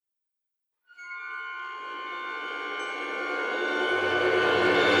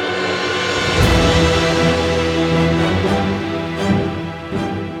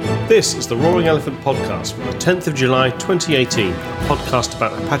This is the Roaring Elephant Podcast from the 10th of July 2018, a podcast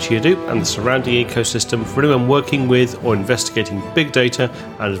about Apache Hadoop and the surrounding ecosystem for anyone working with or investigating big data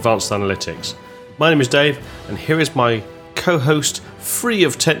and advanced analytics. My name is Dave, and here is my co-host, free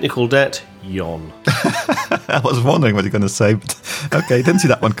of technical debt, Jon. I was wondering what you're going to say, but okay, didn't see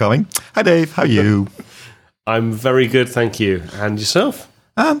that one coming. Hi Dave, how are you? I'm very good, thank you. And yourself?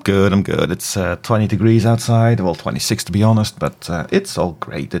 I'm good. It's 20 degrees outside, well 26 to be honest, but it's all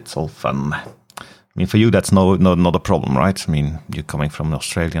great, it's all fun. I mean, for you that's not a problem, right? I mean, you're coming from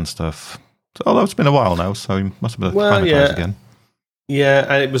Australia and stuff. Although it's been a while now, so you must have been acclimatized again. Yeah,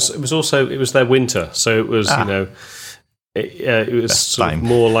 and it was their winter, so it was it was sort of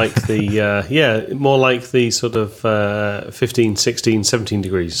more like the sort of 15, 16, 17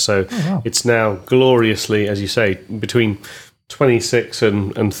 degrees. So It's now gloriously, as you say, between 26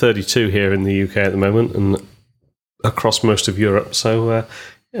 and 32 here in the UK at the moment, and across most of Europe. So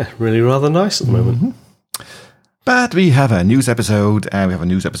really rather nice at the moment. Mm-hmm. But we have a news episode, and we have a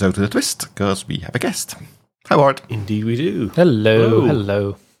news episode with a twist because we have a guest. Hi, Art. Indeed, we do.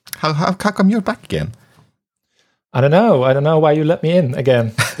 Hello. How come you're back again? I don't know why you let me in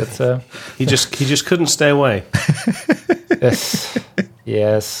again. But he just couldn't stay away.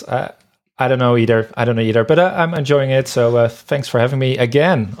 Yes. I don't know either. But I'm enjoying it. So thanks for having me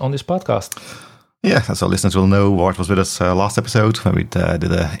again on this podcast. Yeah, as our listeners will know, Ward was with us last episode when we did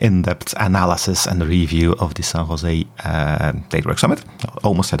an in-depth analysis and review of the San Jose DataWorks Summit.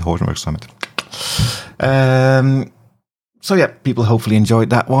 Almost said Hortonworks Summit. So yeah, people hopefully enjoyed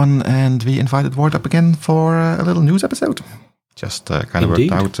that one, and we invited Ward up again for a little news episode. Just kind of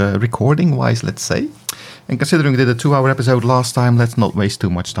worked out recording-wise, let's say. And considering we did a 2-hour episode last time, let's not waste too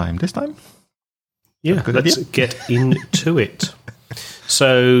much time this time. Yeah, let's get into it.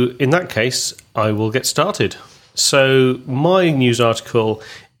 So in that case, I will get started. So my news article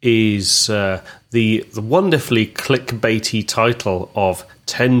is the wonderfully clickbaity title of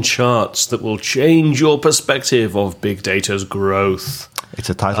 10 charts that will change your perspective of big data's growth. It's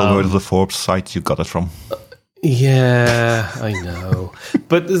a title word of the Forbes site you got it from. Yeah, I know.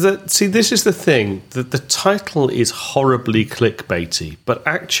 But this is the thing, that the title is horribly clickbaity, but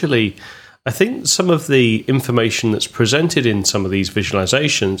actually I think some of the information that's presented in some of these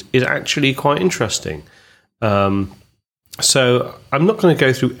visualizations is actually quite interesting. So I'm not going to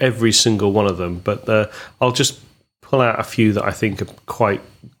go through every single one of them, but I'll just pull out a few that I think are quite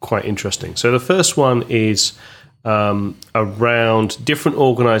interesting. So the first one is around different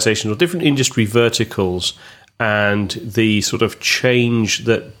organizations or different industry verticals and the sort of change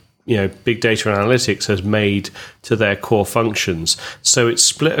that big data analytics has made to their core functions. So it's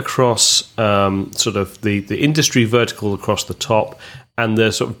split across sort of the industry vertical across the top and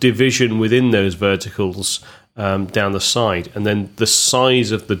the sort of division within those verticals down the side. And then the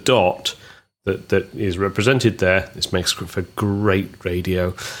size of the dot that is represented there, this makes for great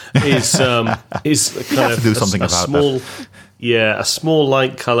radio, is kind of a small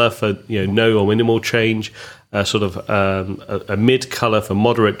light color for no or minimal change, sort of a mid color for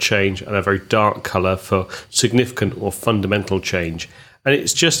moderate change, and a very dark color for significant or fundamental change. And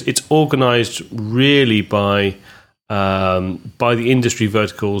it's organized really by the industry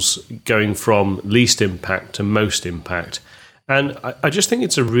verticals going from least impact to most impact. And I just think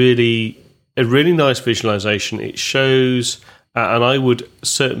it's a really nice visualization. It shows, and I would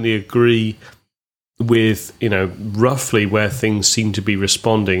certainly agree with roughly where things seem to be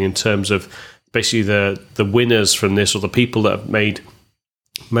responding in terms of basically the winners from this, or the people that have made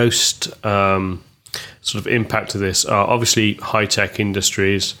most sort of impact to this, are obviously high-tech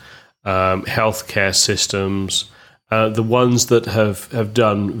industries, healthcare systems. The ones that have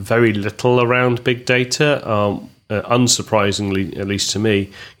done very little around big data are, unsurprisingly, at least to me,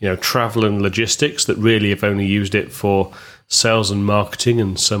 travel and logistics, that really have only used it for sales and marketing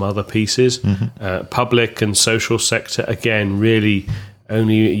and some other pieces. Mm-hmm. Public and social sector, again, really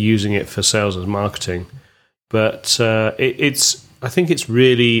only using it for sales and marketing. But I think it's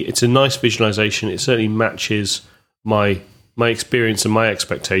a nice visualization. It certainly matches my experience and my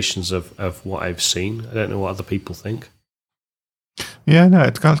expectations of what I've seen. I don't know what other people think. Yeah, no,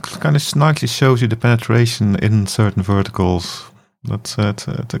 it kind of nicely shows you the penetration in certain verticals. That's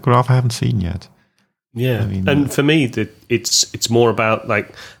a graph I haven't seen yet. Yeah, and for me, it's more about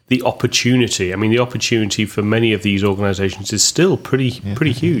like the opportunity. I mean, the opportunity for many of these organizations is still pretty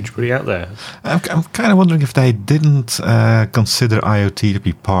huge, pretty out there. I'm kind of wondering if they didn't consider IoT to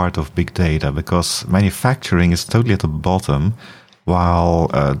be part of big data, because manufacturing is totally at the bottom, while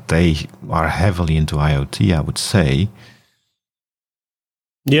they are heavily into IoT, I would say.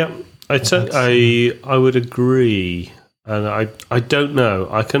 Yeah, I would agree. And I don't know.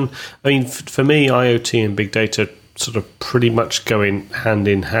 For me, IoT and big data sort of pretty much going hand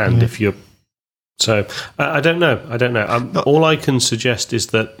in hand. If you're I don't know. All I can suggest is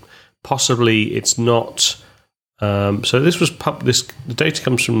that possibly it's not. So this was the data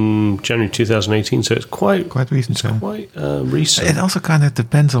comes from January 2018, so it's quite recent. It's quite recent. It also kind of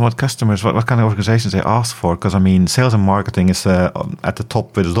depends on what customers, what kind of organizations they ask for. Because sales and marketing is at the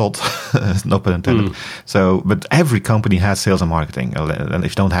top with a dot, no pun intended. So, but every company has sales and marketing, and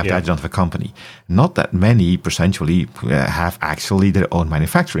if you don't have that, you don't have a company. Not that many percentually have actually their own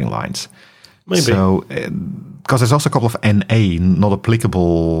manufacturing lines. Maybe. So, because there's also a couple of NA not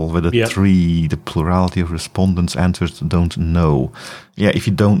applicable with the 3, the plurality of respondents answers don't know. Yeah, if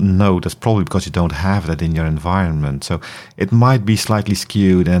you don't know, that's probably because you don't have that in your environment. So it might be slightly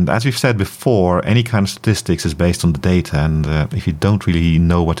skewed. And as we've said before, any kind of statistics is based on the data. And if you don't really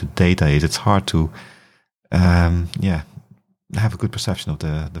know what the data is, it's hard to, have a good perception of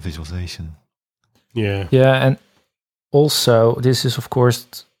the visualization. Yeah. Yeah, and also this is, of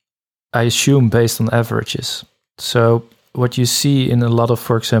course, I assume based on averages. So what you see in a lot of,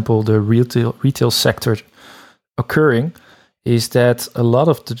 for example, the retail sector occurring is that a lot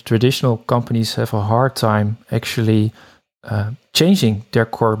of the traditional companies have a hard time actually changing their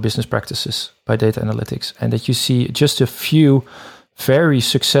core business practices by data analytics. And that you see just a few very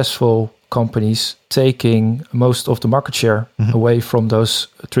successful companies taking most of the market share away from those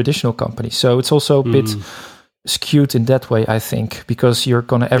traditional companies. So it's also a bit skewed in that way, I think, because you're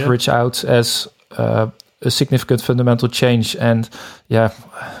going to average out as a significant fundamental change. And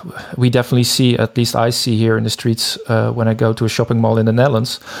we definitely see, at least I see here in the streets when I go to a shopping mall in the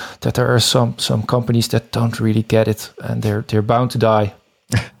Netherlands, that there are some companies that don't really get it, and they're bound to die.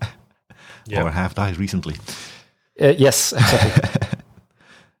 Or have died recently. Yes, exactly.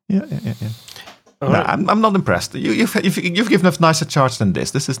 Yeah. No, right. I'm not impressed. You've given us nicer charts than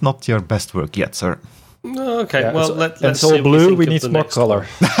this. This is not your best work yet, sir. Okay, well, let's it's all blue. We need more color.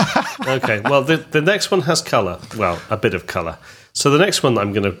 Okay, well, the next one has color. Well, a bit of color. So the next one that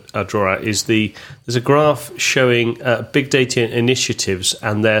I'm going to draw out is there's a graph showing big data initiatives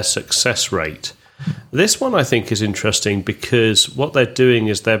and their success rate. This one I think is interesting because what they're doing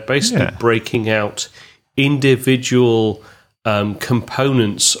is they're basically breaking out individual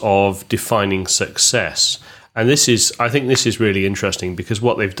components of defining success. And I think this is really interesting because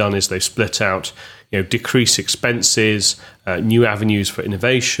what they've done is they've split out, decrease expenses, new avenues for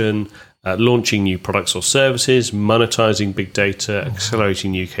innovation, launching new products or services, monetizing big data,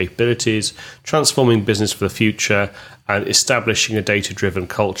 accelerating new capabilities, transforming business for the future, and establishing a data-driven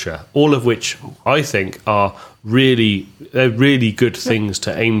culture. All of which I think are really good things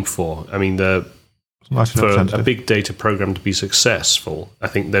to aim for. I mean, for a big data program to be successful, I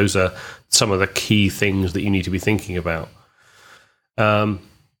think those are some of the key things that you need to be thinking about.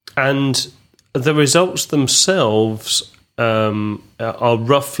 And the results themselves are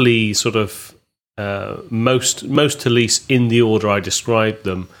roughly sort of most to least in the order I described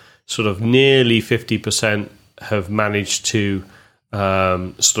them. Sort of nearly 50% have managed to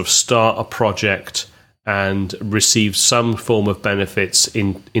sort of start a project and receive some form of benefits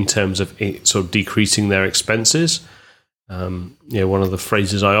in terms of sort of decreasing their expenses. One of the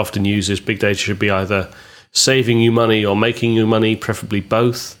phrases I often use is big data should be either saving you money or making you money, preferably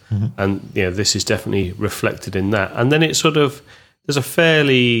both. And this is definitely reflected in that. And then it's there's a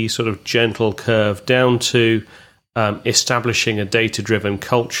fairly sort of gentle curve down to establishing a data-driven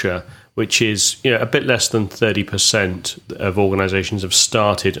culture, which is a bit less than 30% of organizations have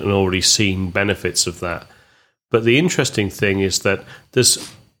started and already seen benefits of that. But the interesting thing is that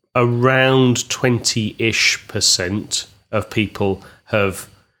there's around 20-ish% of people have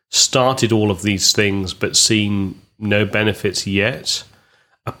started all of these things but seen no benefits yet.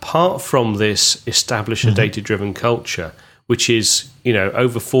 Apart from this, establish a data-driven culture, which is,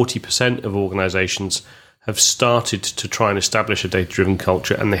 over 40% of organizations have started to try and establish a data-driven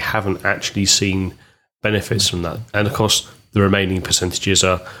culture, and they haven't actually seen benefits from that. And of course, the remaining percentages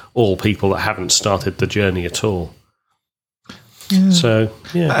are all people that haven't started the journey at all. Yeah. So,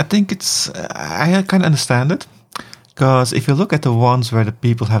 I think I kind of understand it. Because if you look at the ones where the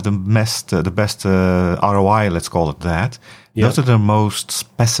people have the best ROI, let's call it that, those are the most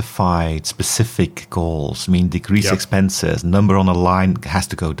specific goals. I mean, decrease expenses, number on a line has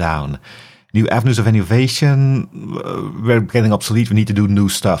to go down. New avenues of innovation, we're getting obsolete, we need to do new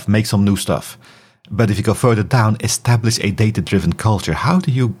stuff, make some new stuff. But if you go further down, establish a data-driven culture. How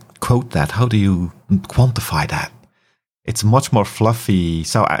do you quote that? How do you quantify that? It's much more fluffy.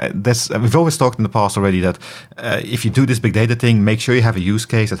 So we've always talked in the past already that if you do this big data thing, make sure you have a use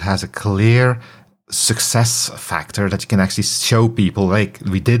case that has a clear success factor that you can actually show people, like,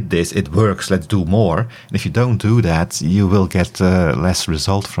 we did this, it works, let's do more. And if you don't do that, you will get less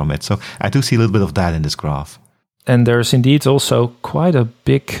result from it. So I do see a little bit of that in this graph. And there's indeed also quite a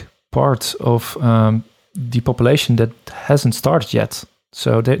big part of the population that hasn't started yet.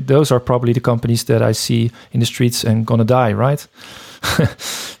 So those are probably the companies that I see in the streets and gonna die, right?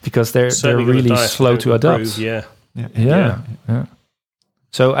 Because they're really slow to adapt. Yeah.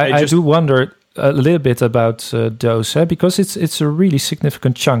 So I do wonder a little bit about those, because it's a really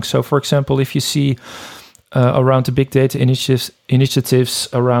significant chunk. So, for example, if you see around the big data initiatives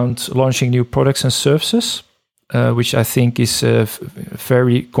around launching new products and services, which I think is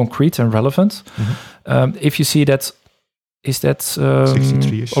very concrete and relevant. Mm-hmm. If you see that, is that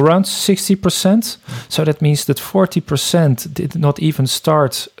around 60%? So that means that 40% did not even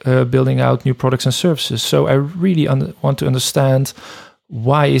start building out new products and services. So I really want to understand,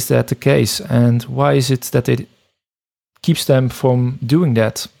 why is that the case, and why is it that it keeps them from doing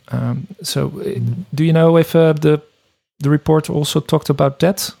that? Do you know if the report also talked about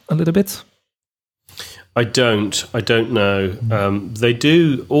that a little bit? I don't know. They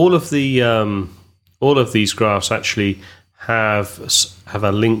do. All of these graphs actually have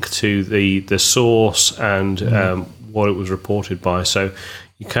a link to the source and what it was reported by. So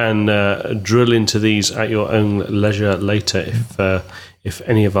you can drill into these at your own leisure later if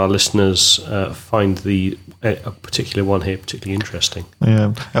any of our listeners find a particular one here particularly interesting.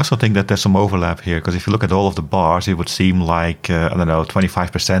 Yeah, I also think that there's some overlap here, because if you look at all of the bars, it would seem like,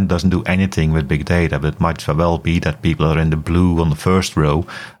 25% doesn't do anything with big data, but it might well be that people are in the blue on the first row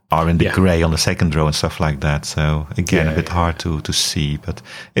are in the gray on the second row and stuff like that. So again, a bit hard to see, but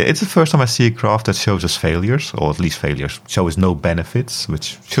it's the first time I see a graph that shows us failures, or at least failures, shows no benefits,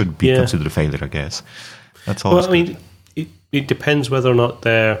 which should be considered a failure, I guess. That's all. Well, I mean, it depends whether or not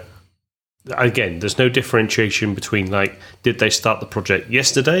they're, again, there's no differentiation between, like, did they start the project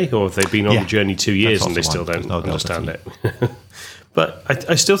yesterday, or have they been on the journey 2 years and they still don't understand it? But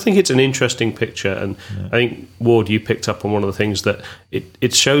I still think it's an interesting picture, and I think, Ward, you picked up on one of the things that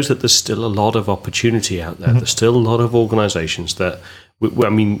it shows that there's still a lot of opportunity out there. Mm-hmm. There's still a lot of organizations that,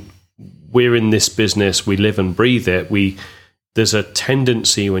 we're in this business, we live and breathe it. There's a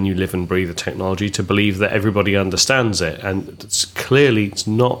tendency when you live and breathe the technology to believe that everybody understands it, and it's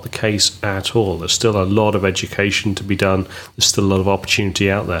not the case at all. There's still a lot of education to be done. There's still a lot of opportunity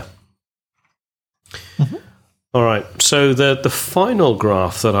out there. Mm-hmm. All right, so the final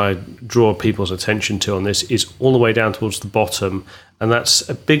graph that I draw people's attention to on this is all the way down towards the bottom, and that's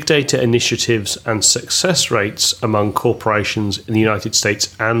big data initiatives and success rates among corporations in the United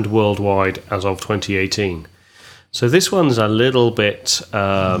States and worldwide as of 2018. So this one's a little bit,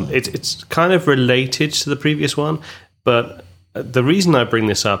 it's kind of related to the previous one, but the reason I bring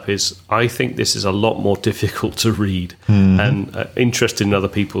this up is I think this is a lot more difficult to read and interested in other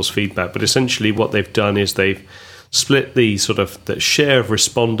people's feedback. But essentially what they've done is they've split the share of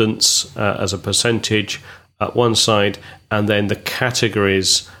respondents as a percentage at one side, and then the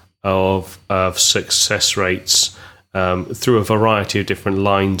categories of success rates through a variety of different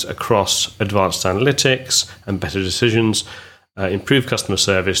lines across advanced analytics and better decisions, improved customer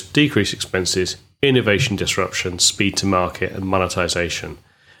service, decrease expenses, innovation disruption, speed to market, and monetization.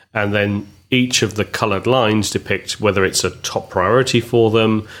 And then each of the colored lines depict whether it's a top priority for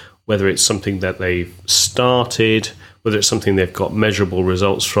them, whether it's something that they've started, whether it's something they've got measurable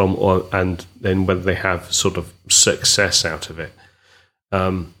results from, and then whether they have sort of success out of it.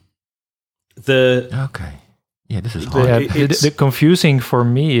 Yeah, this is hard. The confusing for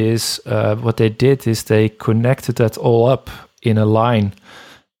me is what they did is they connected that all up in a line.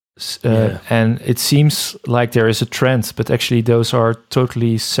 And it seems like there is a trend, but actually those are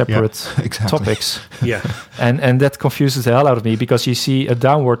totally separate topics. Yeah. And that confuses the hell out of me, because you see a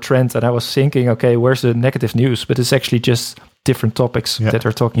downward trend and I was thinking, okay, where's the negative news? But it's actually just different topics that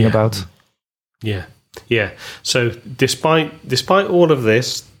they're talking about. Yeah. Yeah. So despite all of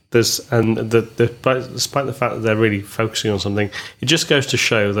this, despite the fact that they're really focusing on something, it just goes to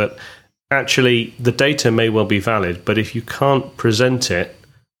show that actually the data may well be valid, but if you can't present it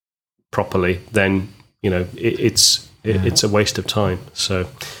properly, then it's a waste of time. So,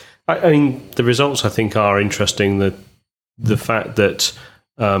 I mean, the results I think are interesting. The fact that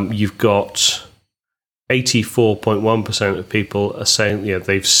you've got 84.1% of people are saying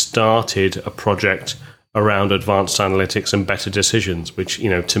they've started a project around advanced analytics and better decisions, which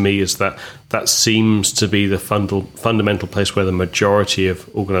to me is that seems to be the fundamental place where the majority of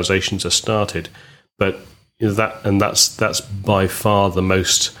organizations are started. But that's by far the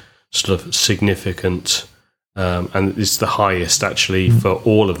most sort of significant, and it's the highest actually for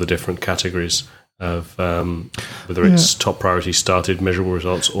all of the different categories of whether it's top priority started, measurable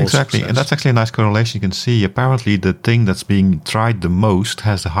results, or exactly. success. And that's actually a nice correlation. You can see apparently the thing that's being tried the most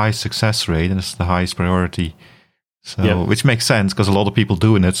has the highest success rate and it's the highest priority. So, which makes sense because a lot of people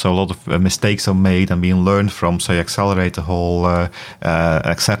doing it, so a lot of mistakes are made and being learned from. So you accelerate the whole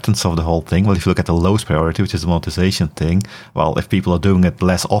acceptance of the whole thing. Well, if you look at the lowest priority, which is the monetization thing, well, if people are doing it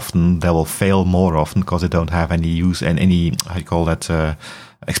less often, they will fail more often because they don't have any use and any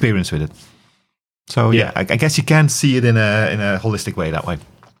experience with it. So I guess you can see it in a holistic way that way.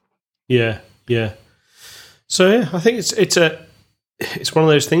 Yeah. So I think it's one of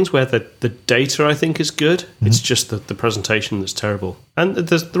those things where the data, I think, is good. Mm-hmm. It's just the presentation that's terrible. And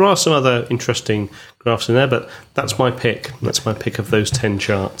there are some other interesting graphs in there, but that's my pick. That's my pick of those 10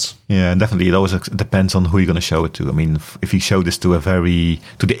 charts. Yeah, and definitely it always depends on who you're going to show it to. I mean, if you show this to the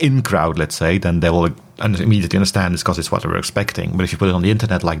in crowd, let's say, then they will immediately understand it's because it's what they were expecting. But if you put it on the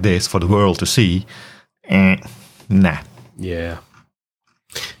internet like this for the world to see, nah. Yeah.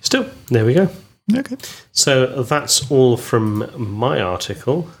 Still, there we go. Okay. So that's all from my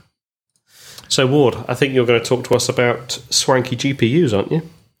article. So, Ward, I think you're going to talk to us about swanky GPUs, aren't you?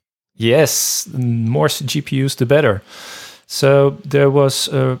 Yes, more GPUs, the better. So there was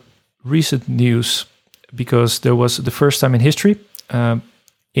recent news because there was the first time in history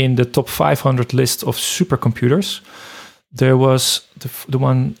in the top 500 list of supercomputers. There was the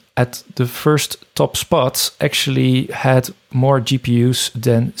one at the first top spot actually had more GPUs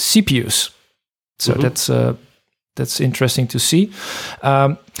than CPUs. So that's interesting to see.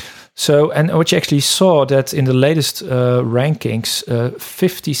 So, and what you actually saw that in the latest rankings,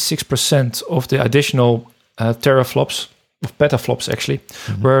 56% of the additional teraflops, of petaflops actually,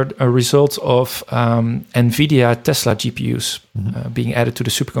 were a result of NVIDIA Tesla GPUs being added to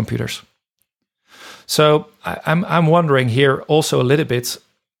the supercomputers. So I'm wondering here also a little bit,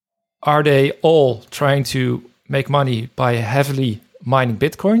 are they all trying to make money by heavily mining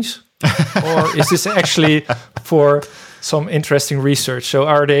Bitcoins? Or is this actually for some interesting research? So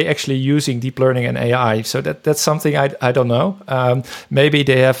are they actually using deep learning and AI? So that's something I don't know. Maybe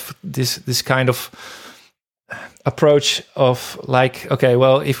they have this kind of approach of like, okay,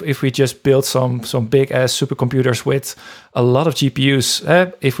 well, if we just build some big ass supercomputers with a lot of GPUs,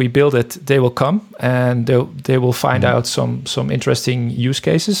 if we build it, they will come and they will find out some interesting use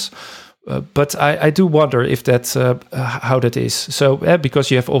cases. But I do wonder if that's how that is. So because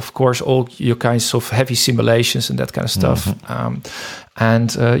you have, of course, all your kinds of heavy simulations and that kind of stuff.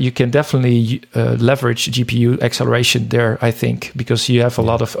 And you can definitely leverage GPU acceleration there, I think, because you have a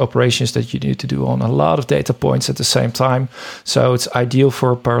lot of operations that you need to do on a lot of data points at the same time. So it's ideal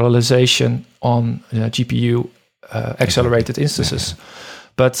for parallelization on GPU accelerated instances.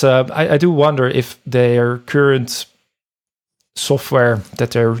 But I do wonder if their current software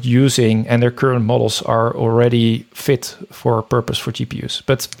that they're using and their current models are already fit for purpose for GPUs.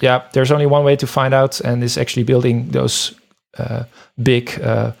 But yeah, there's only one way to find out, and it's actually building those big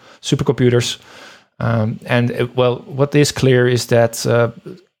supercomputers. What is clear is that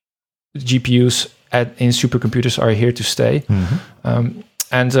GPUs in supercomputers are here to stay.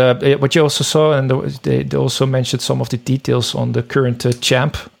 And what you also saw, and they also mentioned some of the details on the current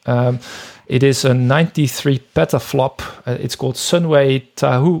champ. It is a 93 petaflop. It's called Sunway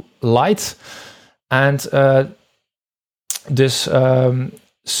Tahoe Lite. And this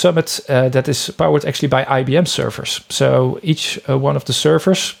Summit that is powered actually by IBM servers. So each one of the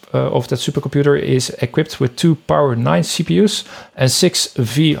servers of that supercomputer is equipped with 2 Power 9 CPUs and 6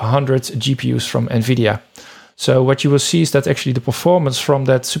 V100 GPUs from NVIDIA. So what you will see is that actually the performance from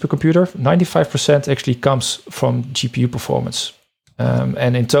that supercomputer, 95% actually comes from GPU performance.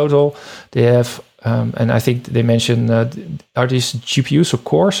 And in total, they have, and I think they mentioned, are these GPUs or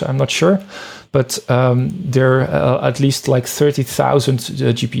cores? I'm not sure. But there are at least like 30,000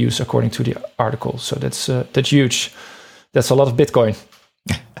 GPUs according to the article. So that's huge. That's a lot of Bitcoin.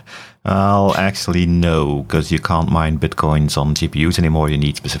 Well, actually, no, because you can't mine Bitcoins on GPUs anymore. You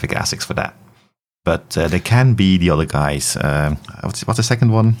need specific ASICs for that. But they can be the other guys. What's the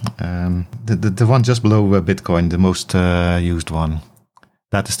second one? The one just below Bitcoin, the most used one.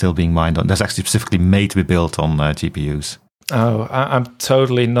 That is still being mined on. That's actually specifically made to be built on GPUs. Oh, I'm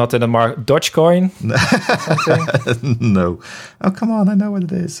totally not in the market. Dogecoin? No. Oh, come on. I know what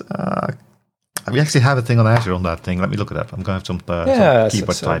it is. We actually have a thing on Azure on that thing. Let me look it up. I'm going to have some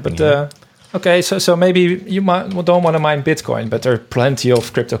keyboard typing here. Okay, so maybe you don't want to mine Bitcoin, but there are plenty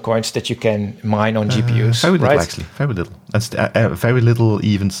of crypto coins that you can mine on GPUs. Very little, right? Actually. Very little. That's very little.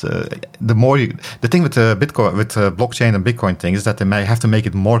 Even the thing with Bitcoin, with blockchain and Bitcoin thing is that they may have to make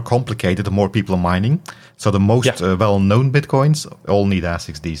it more complicated the more people are mining. So the most well-known Bitcoins all need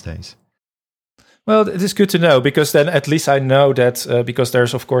ASICs these days. Well, it is good to know, because then at least I know that because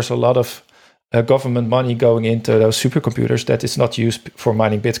there's, of course, a lot of government money going into those supercomputers that is not used for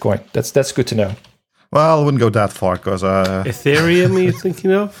mining Bitcoin. That's good to know. Well, I wouldn't go that far because... Ethereum, are you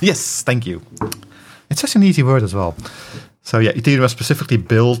thinking of? Yes, thank you. It's such an easy word as well. So yeah, Ethereum was specifically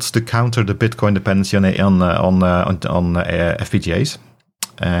built to counter the Bitcoin dependency on FPGAs,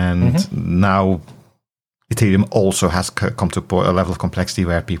 and now Ethereum also has come to a level of complexity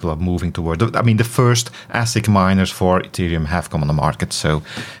where people are moving toward. I mean, the first ASIC miners for Ethereum have come on the market, so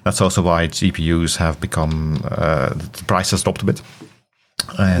that's also why GPUs have become the price has dropped a bit.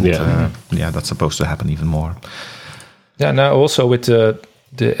 And that's supposed to happen even more. Yeah, now also with the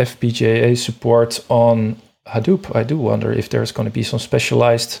FPGA support on Hadoop, I do wonder if there's going to be some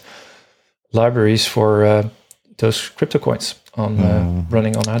specialized libraries for those crypto coins on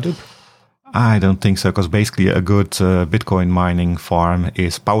running on Hadoop. I don't think so, because basically a good Bitcoin mining farm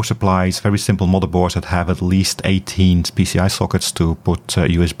is power supplies, very simple motherboards that have at least 18 PCI sockets to put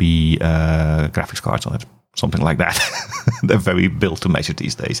USB graphics cards on it. Something like that. They're very built to measure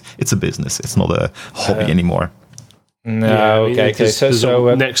these days. It's a business. It's not a hobby anymore. No, okay. There's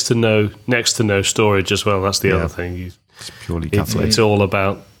next to no storage as well. That's the other thing. It's purely calculated. It's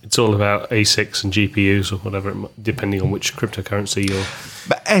all about ASICs and GPUs or whatever, depending on which cryptocurrency you're.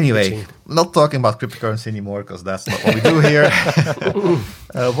 But anyway, not talking about cryptocurrency anymore, because that's not what we do here.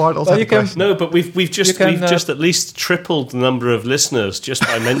 Bart also no, but we've just at least tripled the number of listeners just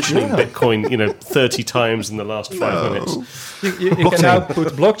by mentioning Bitcoin, 30 times in the last 5 minutes. You can now put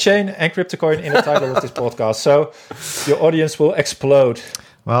blockchain and cryptocoin in the title of this podcast, so your audience will explode.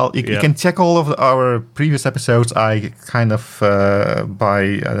 Well, you can check all of our previous episodes. I kind of,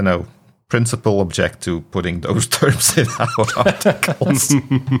 by principle, object to putting those terms in our articles.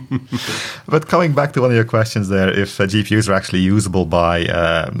 But coming back to one of your questions there, if GPUs are actually usable by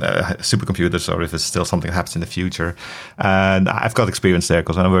supercomputers, or if it's still something that happens in the future. And I've got experience there,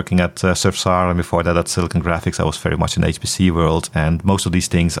 because when I'm working at Surfsar, and before that at Silicon Graphics, I was very much in the HPC world. And most of these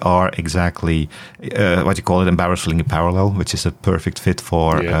things are exactly embarrassingly parallel, which is a perfect fit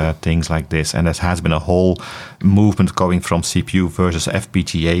for things like this. And there has been a whole movement going from CPU versus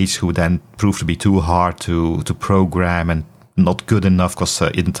FPGAs, who then proved to be too hard to program and not good enough, because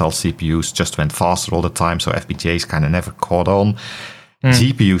Intel CPUs just went faster all the time, so FPGAs kind of never caught on.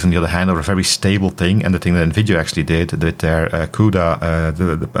 GPUs, on the other hand, are a very stable thing, and the thing that NVIDIA actually did with their CUDA,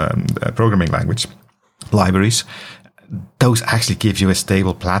 the programming language libraries, those actually give you a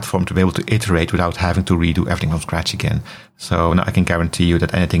stable platform to be able to iterate without having to redo everything from scratch again. So now I can guarantee you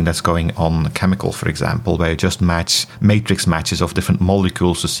that anything that's going on chemical, for example, where you just match matrix matches of different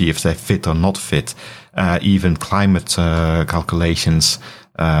molecules to see if they fit or not fit, even climate calculations,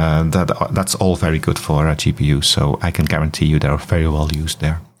 that's all very good for GPUs. So I can guarantee you they're very well used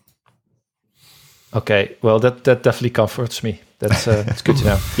there. Okay, well, that definitely comforts me. That's it's good to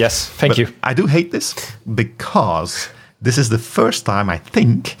know. Yes, thank you. I do hate this because this is the first time, I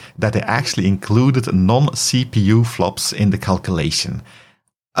think, that they actually included non-CPU flops in the calculation.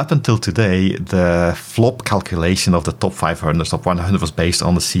 Up until today, the flop calculation of the top 500, top 100 was based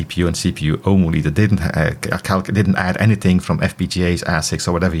on the CPU and CPU only. They didn't add anything from FPGAs, ASICs,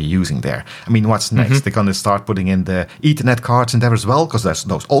 or whatever you're using there. I mean, what's next? They're going to start putting in the Ethernet cards in there as well, because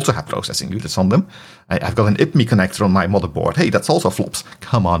those also have processing units on them. I've got an IPMI connector on my motherboard. Hey, that's also flops.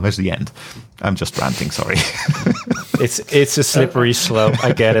 Come on, where's the end? I'm just ranting, sorry. It's a slippery slope.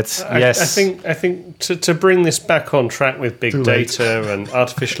 I get it. Yes. I think to bring this back on track with big data and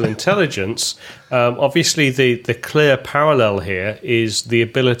artificial intelligence, obviously the clear parallel here is the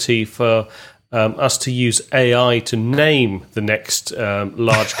ability for us to use AI to name the next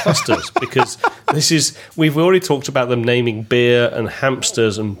large clusters, because we've already talked about them naming beer and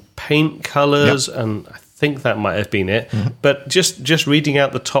hamsters and paint colors, and I think that might have been it. But just reading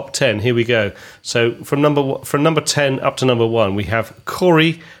out the top 10, here we go. So from number 10 up to number 1, we have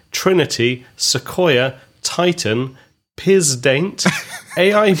Cori, Trinity, Sequoia, Titan, Pizdaint,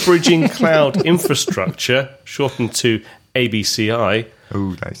 AI Bridging Cloud Infrastructure, shortened to ABCI.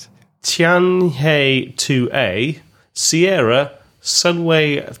 Oh, nice. Tianhe 2A, Sierra,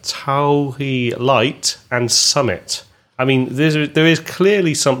 Sunway Tauhi Light, and Summit. I mean, there is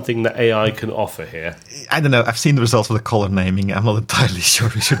clearly something that AI can offer here. I don't know. I've seen the results of the color naming. I'm not entirely sure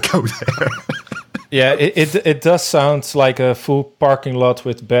we should go there. Yeah, it does sound like a full parking lot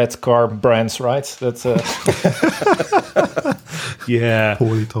with bad car brands, right? That's yeah,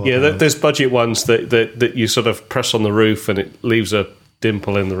 those budget ones that you sort of press on the roof and it leaves a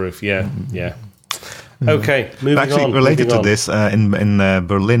dimple in the roof. Yeah, yeah. Okay, moving Actually, on. related moving to on. this, in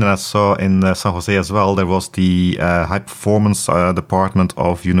Berlin, and I saw in San Jose as well, there was the high performance department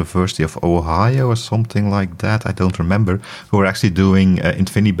of University of Ohio or something like that. I don't remember. Who were actually doing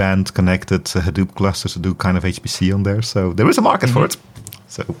InfiniBand connected Hadoop clusters to do kind of HPC on there. So there is a market for it.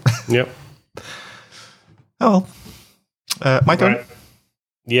 So Yep. oh, well, my turn. Right.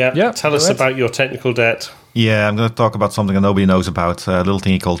 Yeah. Tell us about your technical debt. Yeah, I'm going to talk about something that nobody knows about, a little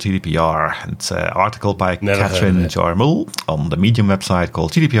thing called GDPR. It's an article by Never heard Catherine of it. Jarmul on the Medium website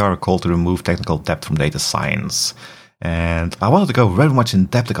called GDPR, a call to remove technical debt from data science. And I wanted to go very much in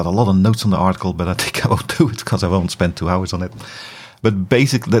depth. I got a lot of notes on the article, but I think I won't do it because I won't spend 2 hours on it. But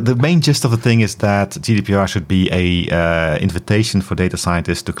basically, the main gist of the thing is that GDPR should be a invitation for data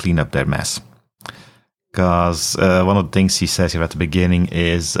scientists to clean up their mess. Because one of the things he says here at the beginning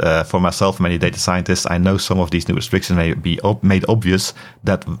is, for myself, many data scientists, I know some of these new restrictions may be made obvious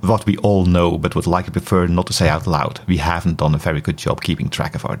that what we all know, but would likely prefer not to say out loud. We haven't done a very good job keeping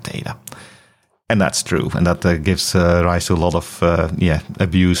track of our data. And that's true. And that gives rise to a lot of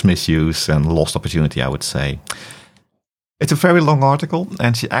abuse, misuse, and lost opportunity, I would say. It's a very long article,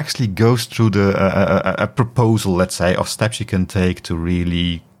 and she actually goes through a proposal, let's say, of steps you can take to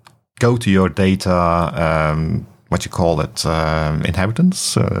really go to your data,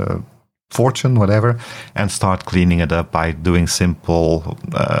 inheritance, fortune, whatever, and start cleaning it up by doing simple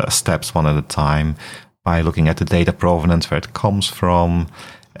steps one at a time, by looking at the data provenance, where it comes from.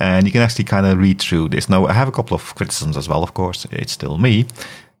 And you can actually kind of read through this. Now, I have a couple of criticisms as well, of course. It's still me.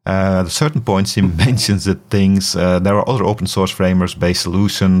 At certain points, he mentions that there are other open source frameworks-based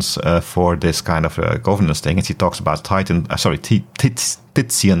solutions for this kind of governance thing. And he talks about Titian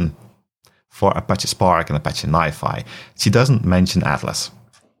for Apache Spark and Apache NiFi. She doesn't mention Atlas,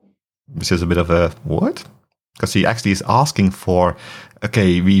 which is a bit of a what? Because he actually is asking for,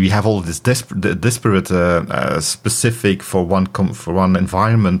 okay, we have all this disparate specific for one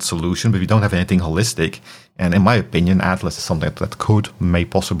environment solution, but we don't have anything holistic. And in my opinion, Atlas is something that may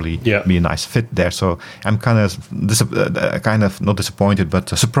possibly be a nice fit there. So I'm kind of not disappointed, but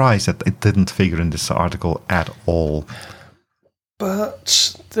surprised that it didn't figure in this article at all.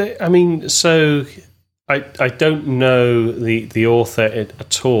 But I don't know the author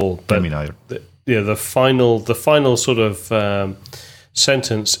at all. But me neither. The final sort of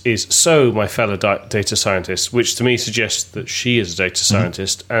sentence is, "So, my fellow data scientist," which to me suggests that she is a data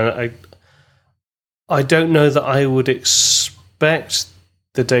scientist, and I don't know that I would expect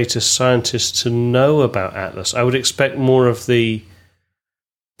the data scientist to know about Atlas. I would expect more of the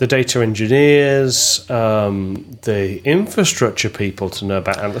data engineers, the infrastructure people to know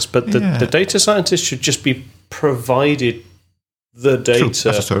about Atlas, but the data scientist should just be provided the data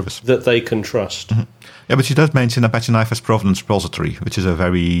as a service that they can trust. Mm-hmm. Yeah, but she does mention Apache NiFi's provenance repository, which is a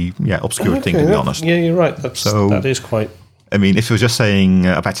very obscure thing, to be honest. Yeah, you're right. That is quite... I mean, if you're just saying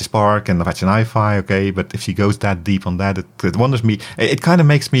Apache Spark and Apache NiFi, okay, but if she goes that deep on that, it wonders me. It kind of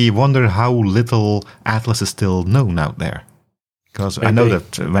makes me wonder how little Atlas is still known out there. Because I know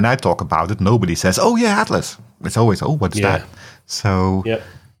that when I talk about it, nobody says, "Oh yeah, Atlas." It's always, "Oh, what's that?" So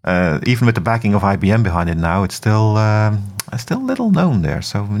even with the backing of IBM behind it now, it's still little known there.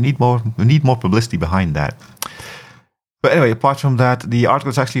 So we need more publicity behind that. But anyway, apart from that, the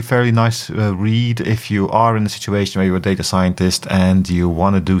article is actually a fairly nice read if you are in a situation where you're a data scientist and you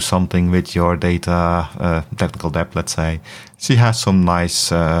want to do something with your data, technical debt, let's say. She has some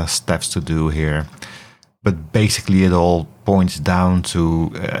nice steps to do here. But basically it all points down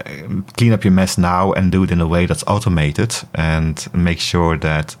to clean up your mess now and do it in a way that's automated and make sure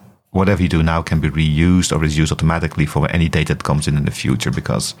that whatever you do now can be reused or is used automatically for any data that comes in the future.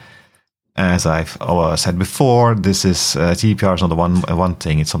 Because as I've said before, this is GDPR is not one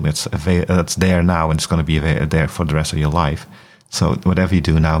thing. It's something that's there now and it's going to be there for the rest of your life. So whatever you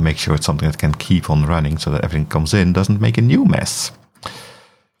do now, make sure it's something that can keep on running so that everything comes in doesn't make a new mess.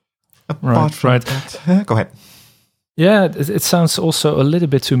 Right. Go ahead. Yeah, it sounds also a little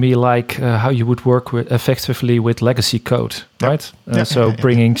bit to me like how you would work effectively with legacy code, right?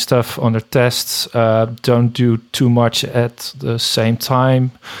 Bringing stuff under tests, don't do too much at the same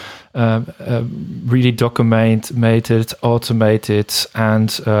time, really document it, automate it,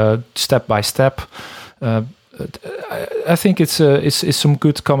 and step by step. I think it's some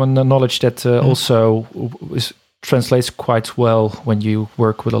good common knowledge that also translates quite well when you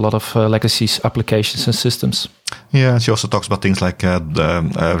work with a lot of legacy applications and systems. Yeah, she also talks about things like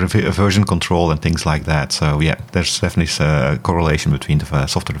version control and things like that. So yeah, there's definitely a correlation between the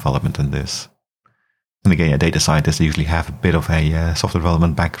software development and this. And again, data scientists usually have a bit of a software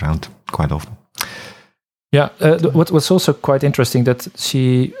development background quite often. Yeah, what's also quite interesting that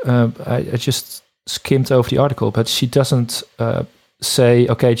she, I just skimmed over the article, but she doesn't say,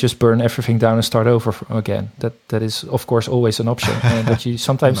 okay, just burn everything down and start over again. That is, of course, always an option. And that you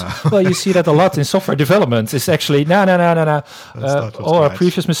sometimes, well, you see that a lot in software development. It's actually, no. All our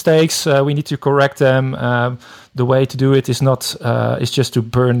previous mistakes, we need to correct them. The way to do it is not, is just to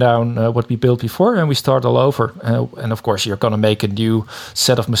burn down what we built before and we start all over. And of course, you're going to make a new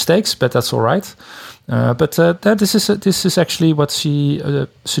set of mistakes, but that's all right. But this is actually what she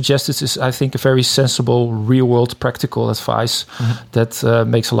suggested is, I think, a very sensible, real-world, practical advice that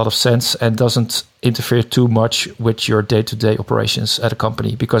makes a lot of sense and doesn't interfere too much with your day-to-day operations at a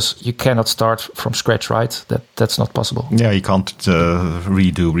company, because you cannot start from scratch, right? That's not possible. Yeah, you can't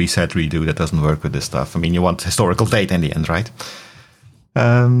redo. That doesn't work with this stuff. I mean, you want historical data in the end, right?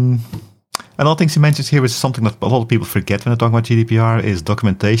 Another thing she mentions here is something that a lot of people forget when they're talking about GDPR is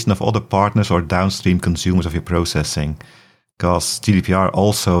documentation of other partners or downstream consumers of your processing. Because GDPR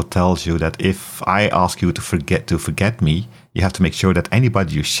also tells you that if I ask you to forget me, you have to make sure that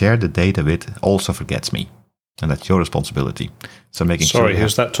anybody you share the data with also forgets me. And that's your responsibility. So making sure... Sorry,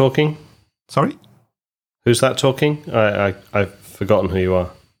 who's that talking? Sorry? Who's that talking? I've forgotten who you are.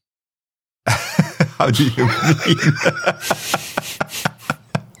 How do you mean?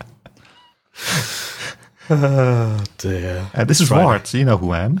 Oh dear. This is Wart. You know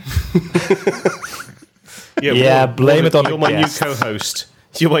who I am. Yeah, blame it on You're my new co-host.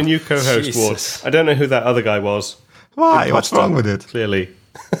 You're my new co-host, Ward. I don't know who that other guy was. Why? What's wrong with it? Clearly.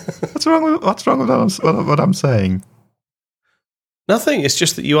 What's wrong with what I'm saying? Nothing. It's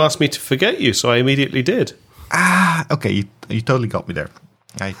just that you asked me to forget you, so I immediately did. Okay. You totally got me there.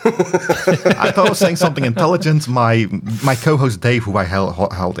 I thought I was saying something intelligent. My co-host Dave, who I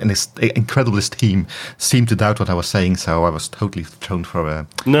held in his incredible esteem, seemed to doubt what I was saying, so I was totally thrown for a...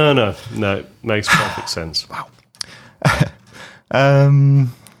 No. Makes perfect sense. Wow.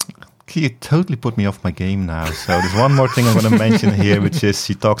 You totally put me off my game now. So there's one more thing I'm going to mention here, which is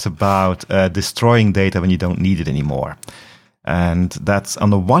she talks about destroying data when you don't need it anymore. And that's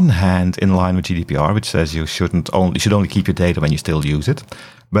on the one hand in line with GDPR, which says you should only keep your data when you still use it.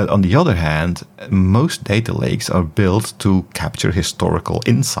 But on the other hand, most data lakes are built to capture historical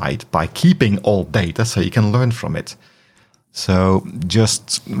insight by keeping old data so you can learn from it. So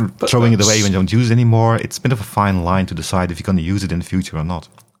just throwing it away when you don't use it anymore, it's a bit of a fine line to decide if you're going to use it in the future or not.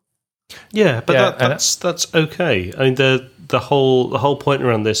 Yeah, but that's okay. I mean, the whole point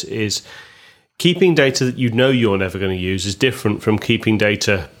around this is keeping data that you know you're never going to use is different from keeping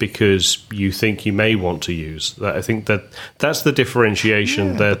data because you think you may want to use. I think that's the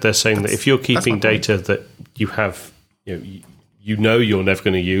differentiation. Yeah, they're saying that if you're keeping data that you have, you know you're never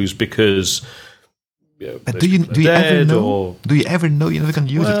going to use because. Do you ever know you're never going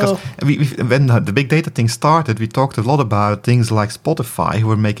to use it? Because when the big data thing started, we talked a lot about things like Spotify, who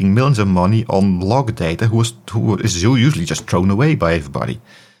were making millions of money on log data, who is usually just thrown away by everybody.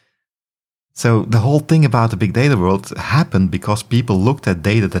 So the whole thing about the big data world happened because people looked at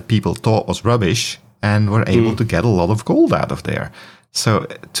data that people thought was rubbish and were able to get a lot of gold out of there. So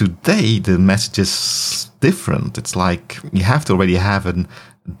today the message is different. It's like you have to already have a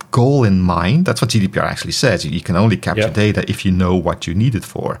goal in mind. That's what GDPR actually says. You can only capture data if you know what you need it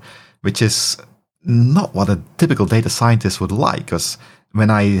for, which is not what a typical data scientist would like. Because when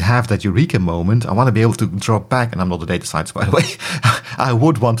I have that eureka moment, I want to be able to drop back, and I'm not a data scientist, by the way. I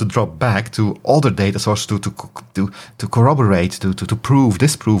would want to drop back to other data sources to corroborate, to prove,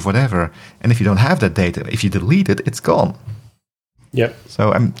 disprove, whatever. And if you don't have that data, if you delete it, it's gone. Yeah.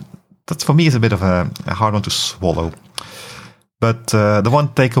 So that for me is a bit of a hard one to swallow. But the one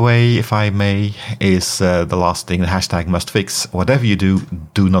takeaway, if I may, is the last thing, the hashtag must fix. Whatever you do,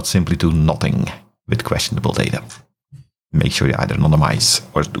 do not simply do nothing with questionable data. Make sure you either anonymize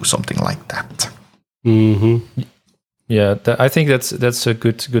or do something like that. Mm-hmm. Yeah, I think that's a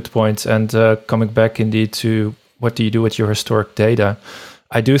good point. And coming back indeed to what do you do with your historic data,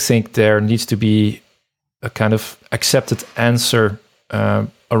 I do think there needs to be a kind of accepted answer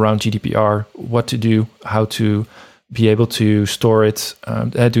around GDPR, what to do, how to be able to store it.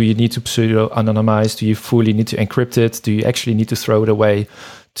 Do you need to pseudo-anonymize? Do you fully need to encrypt it? Do you actually need to throw it away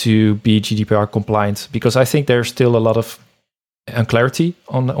to be GDPR compliant? Because I think there's still a lot of unclarity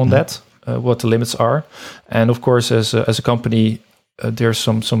on that, what the limits are. And of course, as a company, there's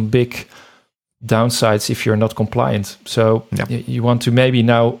some big downsides if you're not compliant. So you want to maybe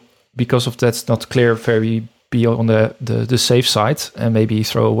now, because of that's not clear, be on the safe side and maybe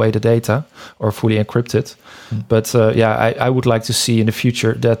throw away the data or fully encrypt it. But I would like to see in the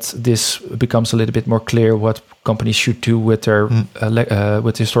future that this becomes a little bit more clear what companies should do with their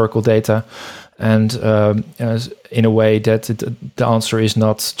with historical data, and in a way that the answer is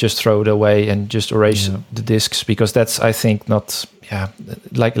not just throw it away and just erase the disks, because that's, I think, not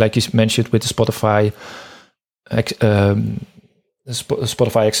like you mentioned with the Spotify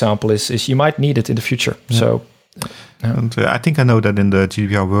Spotify example is you might need it in the future. So and I think I know that in the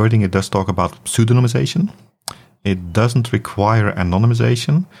GDPR wording it does talk about pseudonymization. It doesn't require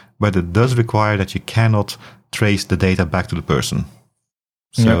anonymization, but it does require that you cannot trace the data back to the person.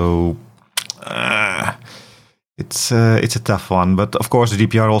 So it's a tough one. But of course, the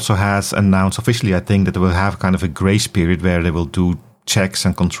GDPR also has announced officially, I think, that they will have kind of a grace period where they will do checks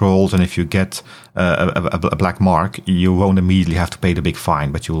and controls. And if you get a black mark, you won't immediately have to pay the big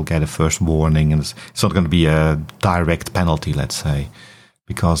fine, but you will get a first warning. And it's not going to be a direct penalty, let's say.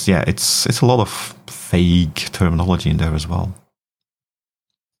 Because, it's a lot of vague terminology in there as well.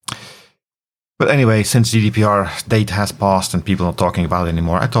 But anyway, since GDPR date has passed and people are not talking about it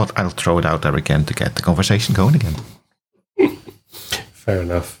anymore, I thought I'll throw it out there again to get the conversation going again. Fair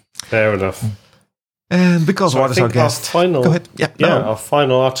enough. And because what is our guest? Go ahead. Our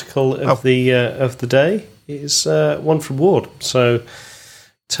final article of the day is one from Ward. So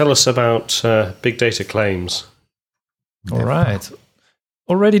tell us about big data claims. All right.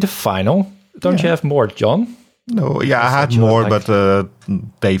 Already the final. Don't you have more, John? No, I had more, but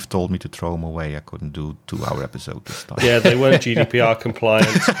Dave told me to throw them away. I couldn't do 2-hour episode this time. Yeah, they weren't GDPR compliant.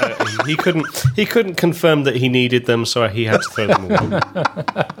 He couldn't confirm that he needed them, so he had to throw them away.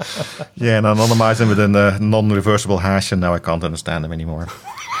 And anonymize them with a non-reversible hash, and now I can't understand them anymore.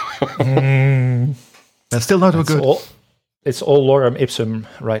 That's still not good. It's all lorem ipsum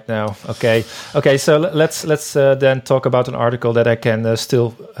right now. Okay. So let's then talk about an article that I can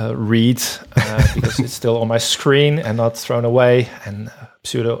still read because it's still on my screen and not thrown away and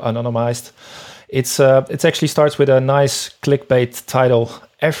pseudo anonymized. It actually starts with a nice clickbait title: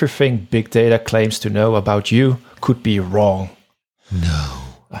 "Everything big data claims to know about you could be wrong."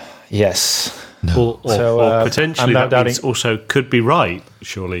 No. Yes. No. Or potentially that means also could be right,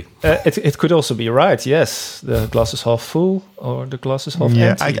 surely. It could also be right, yes. The glass is half full or the glass is half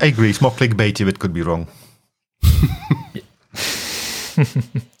empty. I agree. It's more clickbaity, but it could be wrong.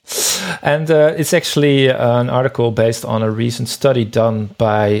 And it's actually an article based on a recent study done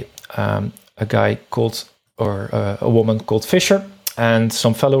by a woman called Fisher and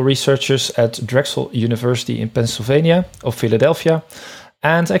some fellow researchers at Drexel University in Pennsylvania of Philadelphia.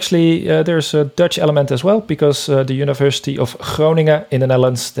 And actually, there's a Dutch element as well, because the University of Groningen in the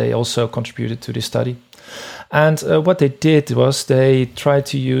Netherlands, they also contributed to this study. And what they did was they tried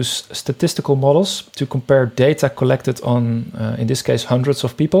to use statistical models to compare data collected on, in this case, hundreds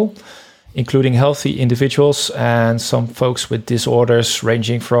of people, including healthy individuals and some folks with disorders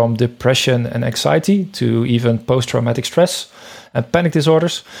ranging from depression and anxiety to even post-traumatic stress and panic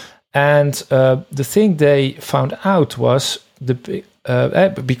disorders. And the thing they found out was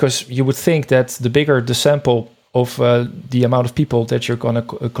because you would think that the bigger the sample of the amount of people that you're going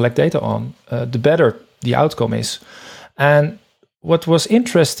to collect data on, the better the outcome is. And what was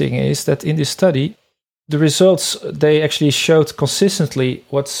interesting is that in this study, the results, they actually showed consistently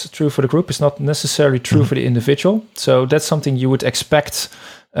what's true for the group is not necessarily true for the individual. So that's something you would expect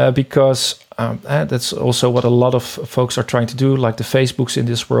because that's also what a lot of folks are trying to do, like the Facebooks in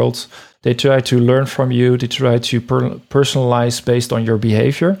this world. They try to learn from you. They try to personalize based on your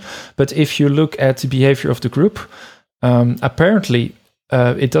behavior. But if you look at the behavior of the group, apparently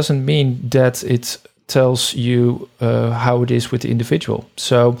it doesn't mean that it tells you how it is with the individual.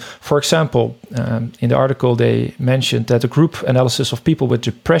 So, for example, in the article, they mentioned that a group analysis of people with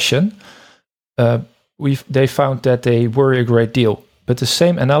depression, they found that they worry a great deal. But the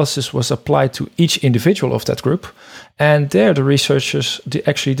same analysis was applied to each individual of that group. And there the researchers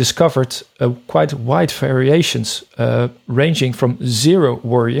actually discovered quite wide variations, ranging from zero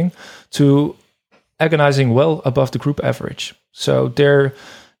worrying to agonizing well above the group average. So there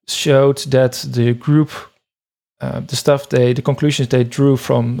showed that the group, the conclusions they drew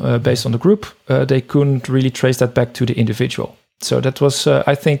from based on the group, they couldn't really trace that back to the individual. So that was,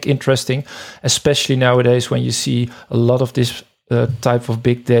 I think, interesting, especially nowadays when you see a lot of this type of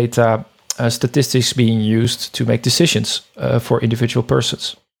big data statistics being used to make decisions for individual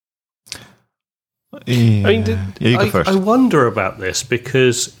persons. Yeah. I mean, I wonder about this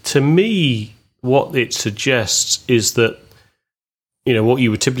because to me, what it suggests is that what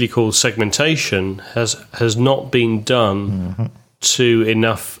you would typically call segmentation has not been done to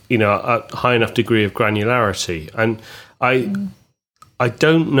enough, a high enough degree of granularity, and I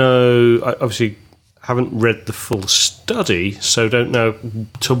don't know. I obviously haven't read the full study, so don't know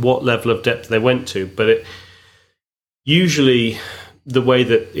to what level of depth they went to. But usually, the way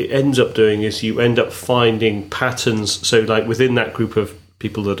that it ends up doing is you end up finding patterns. So, like within that group of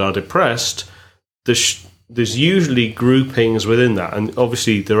people that are depressed, there's usually groupings within that, and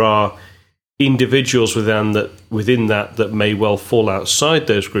obviously there are individuals within that may well fall outside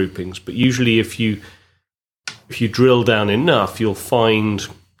those groupings. But usually, if you drill down enough, you'll find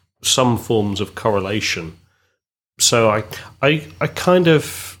some forms of correlation. So I kind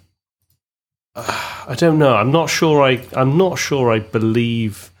of I don't know. I'm not sure I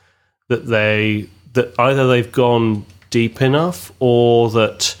believe that either they've gone deep enough or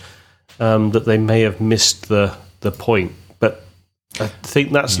that they may have missed the point. But I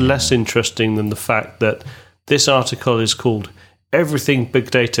think that's less interesting than the fact that this article is called "Everything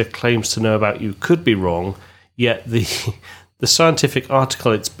Big Data Claims to Know About You Could Be Wrong," yet the scientific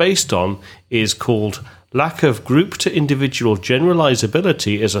article it's based on is called "Lack of Group-to-Individual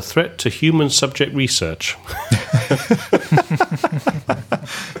Generalizability is a Threat to Human Subject Research."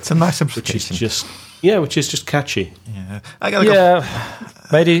 It's a nice implication. Which is just catchy. Yeah, I gotta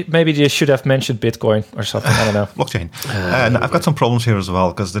maybe they should have mentioned Bitcoin or something. I don't know. Blockchain. And I've got some problems here as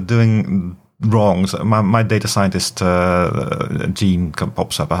well because they're doing wrongs. My data scientist gene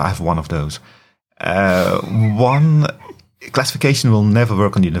pops up. I have one of those. One classification will never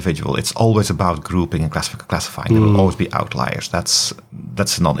work on the individual. It's always about grouping and classifying. There will always be outliers. That's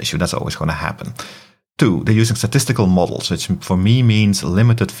a non-issue. That's always going to happen. 2, they're using statistical models, which for me means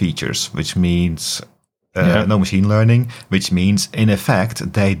limited features, which means no machine learning, which means, in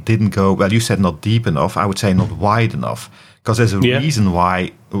effect, they didn't go, well, you said not deep enough. I would say not wide enough. Because there's a reason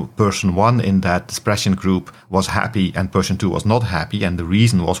why person 1 in that depression group was happy and person 2 was not happy, and the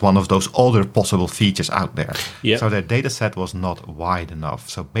reason was one of those other possible features out there. Yep. So their data set was not wide enough.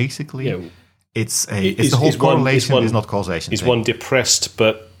 So basically, it's the whole correlation is not causation. Is one depressed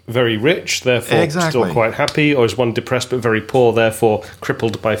but very rich, therefore still quite happy, or is one depressed but very poor, therefore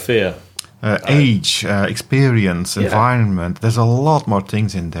crippled by fear? Age, experience, environment. There's a lot more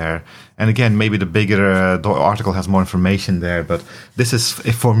things in there. And again, maybe the bigger the article has more information there. But this is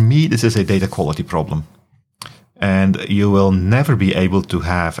a data quality problem. And you will never be able to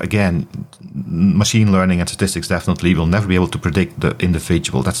have, again, machine learning and statistics definitely will never be able to predict the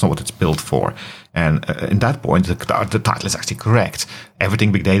individual. That's not what it's built for. And in that point, the title is actually correct.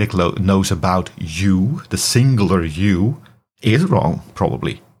 Everything big data knows about you, the singular you, is wrong,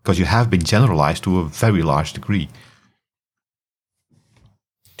 probably. Because you have been generalized to a very large degree.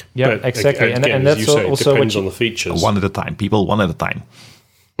 Yeah, but exactly. Again, and that's also depends on the features. One at a time, people, one at a time.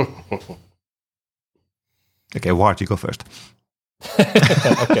 Okay, Ward, you go first.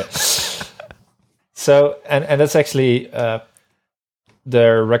 Okay. So, and that's actually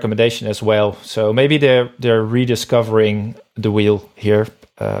their recommendation as well. So maybe they're rediscovering the wheel here.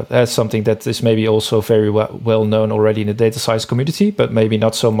 That's something that is maybe also very well known already in the data science community, but maybe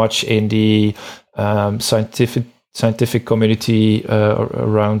not so much in the scientific community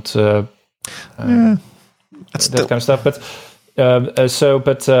around that kind of stuff. But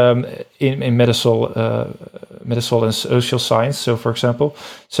in medical and social science, so for example,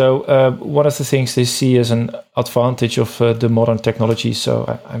 one of the things they see as an advantage of the modern technology.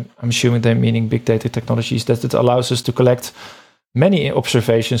 So I'm assuming they're meaning big data technologies, that it allows us to collect many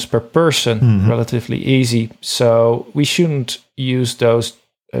observations per person relatively easy. So we shouldn't use those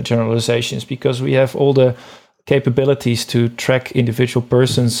generalizations because we have all the capabilities to track individual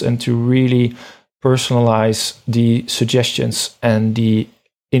persons and to really personalize the suggestions and the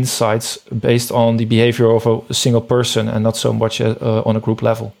insights based on the behavior of a single person and not so much on a group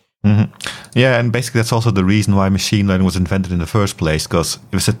level. Mm-hmm. Yeah, and basically that's also the reason why machine learning was invented in the first place, because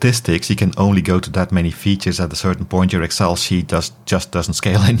with statistics you can only go to that many features at a certain point. Your Excel sheet just doesn't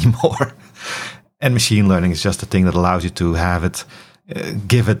scale anymore. And machine learning is just the thing that allows you to have it,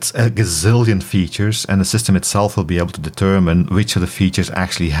 give it a gazillion features, and the system itself will be able to determine which of the features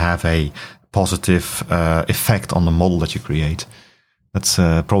actually have a positive effect on the model that you create. That's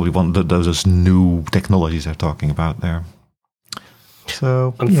probably one of those new technologies they're talking about there.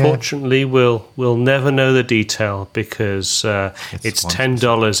 So unfortunately, we'll never know the detail because it's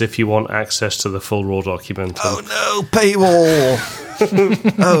 $10 if you want access to the full raw document. Oh no, paywall!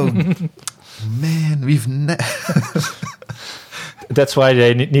 Oh man, we've That's why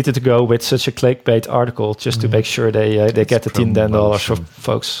they needed to go with such a clickbait article just to make sure they get the $10 for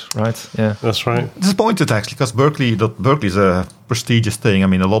folks, right? Yeah, that's right. Disappointed actually, because Berkeley is a prestigious thing. I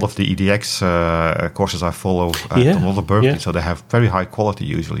mean, a lot of the EDX courses I follow a lot of Berkeley, so they have very high quality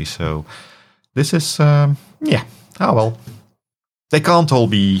usually. So this is oh well, they can't all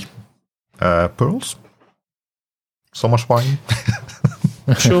be pearls. Some are swine.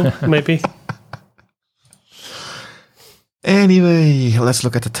 Sure, maybe. Anyway, let's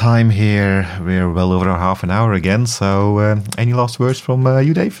look at the time here. We're well over half an hour again. So, any last words from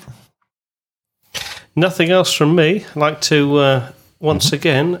you, Dave? Nothing else from me. I'd like to once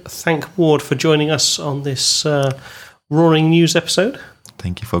again thank Ward for joining us on this Roaring News episode.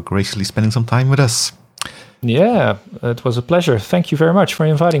 Thank you for graciously spending some time with us. Yeah, it was a pleasure. Thank you very much for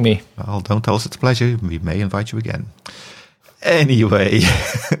inviting me. Well, don't tell us it's a pleasure. We may invite you again. Anyway,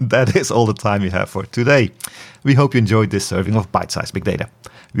 that is all the time we have for today. We hope you enjoyed this serving of bite-sized big data.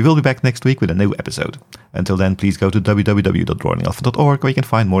 We will be back next week with a new episode. Until then, please go to www.roaringalpha.org where you can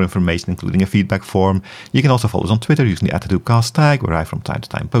find more information, including a feedback form. You can also follow us on Twitter using the @HadoopCast tag, where I from time to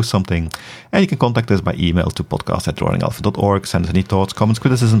time post something. And you can contact us by email to podcast@roaringalpha.org. Send us any thoughts, comments,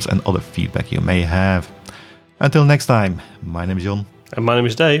 criticisms, and other feedback you may have. Until next time, my name is John. And my name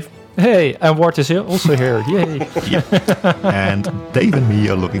is Dave. Hey, and Ward is also here. Yay. And Dave and me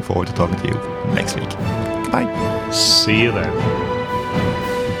are looking forward to talking to you next week. Goodbye. See you then.